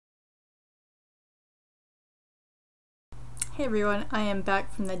Hey everyone, I am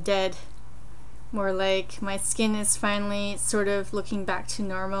back from the dead. More like my skin is finally sort of looking back to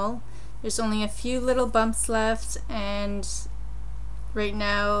normal. There's only a few little bumps left, and right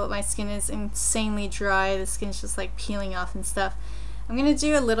now my skin is insanely dry. The skin's just like peeling off and stuff. I'm gonna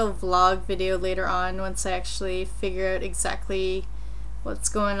do a little vlog video later on once I actually figure out exactly what's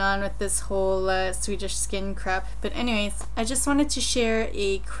going on with this whole Swedish skin crap. But anyways, I just wanted to share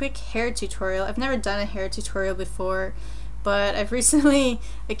a quick hair tutorial. I've never done a hair tutorial before, but I've recently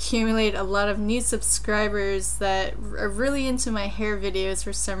accumulated a lot of new subscribers that are really into my hair videos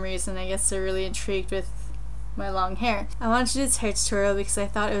for some reason. I guess they're really intrigued with my long hair. I wanted to do this hair tutorial because I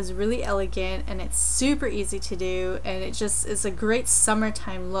thought it was really elegant and it's super easy to do, and it just is a great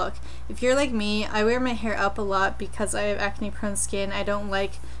summertime look. If you're like me, I wear my hair up a lot because I have acne prone skin. I don't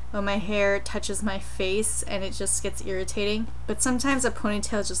like when my hair touches my face and it just gets irritating. But sometimes a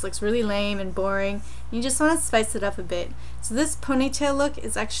ponytail just looks really lame and boring. You just want to spice it up a bit. So this ponytail look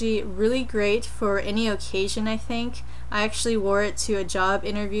is actually really great for any occasion, I think. I actually wore it to a job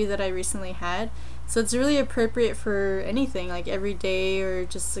interview that I recently had. So it's really appropriate for anything, like every day or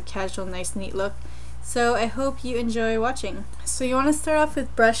just a casual, nice, neat look. So I hope you enjoy watching. So you want to start off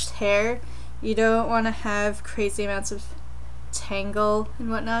with brushed hair. You don't want to have crazy amounts of tangle and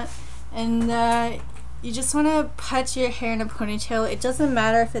whatnot. And you just want to put your hair in a ponytail. It doesn't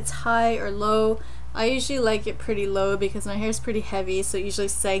matter if it's high or low. I usually like it pretty low because my hair is pretty heavy, so it usually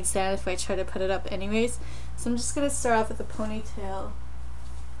sags down if I try to put it up anyways. So I'm just going to start off with a ponytail.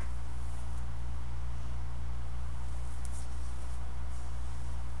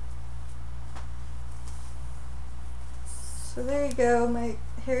 So there you go, my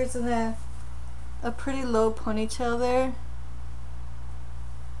hair is in a pretty low ponytail there,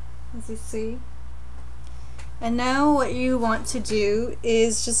 as you see. And now what you want to do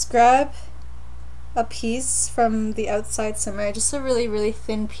is just grab a piece from the outside somewhere, just a really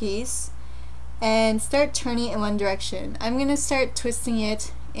thin piece, and start turning it in one direction. I'm going to start twisting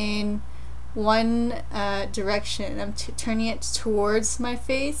it in one direction. I'm turning it towards my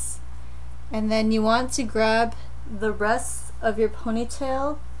face, and then you want to grab the rest of your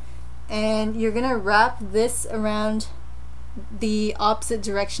ponytail and you're gonna wrap this around the opposite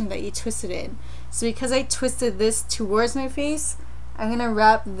direction that you twisted in. So because I twisted this towards my face, I'm gonna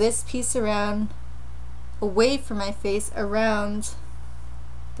wrap this piece around away from my face around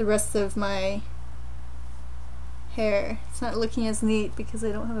the rest of my hair. It's not looking as neat because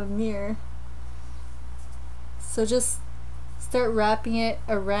I don't have a mirror. So just start wrapping it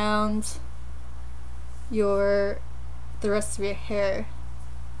around the rest of your hair,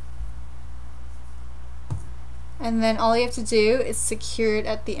 and then all you have to do is secure it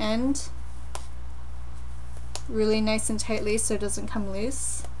at the end really nice and tightly so it doesn't come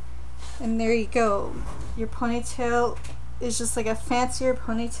loose. And there you go. Your ponytail is just like a fancier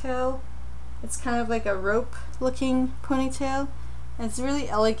ponytail. It's kind of like a rope looking ponytail, and it's really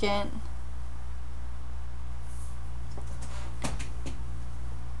elegant.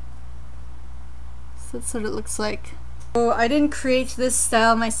 That's what it looks like. So I didn't create this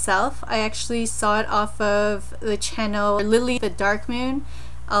style myself. I actually saw it off of the channel Lily the Dark Moon.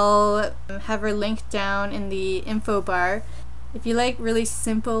 I'll have her linked down in the info bar. If you like really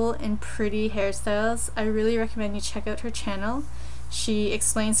simple and pretty hairstyles, I really recommend you check out her channel. She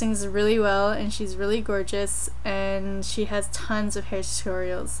explains things really well, and she's really gorgeous, and she has tons of hair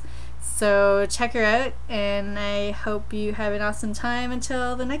tutorials. So check her out, and I hope you have an awesome time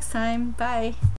until the next time. Bye!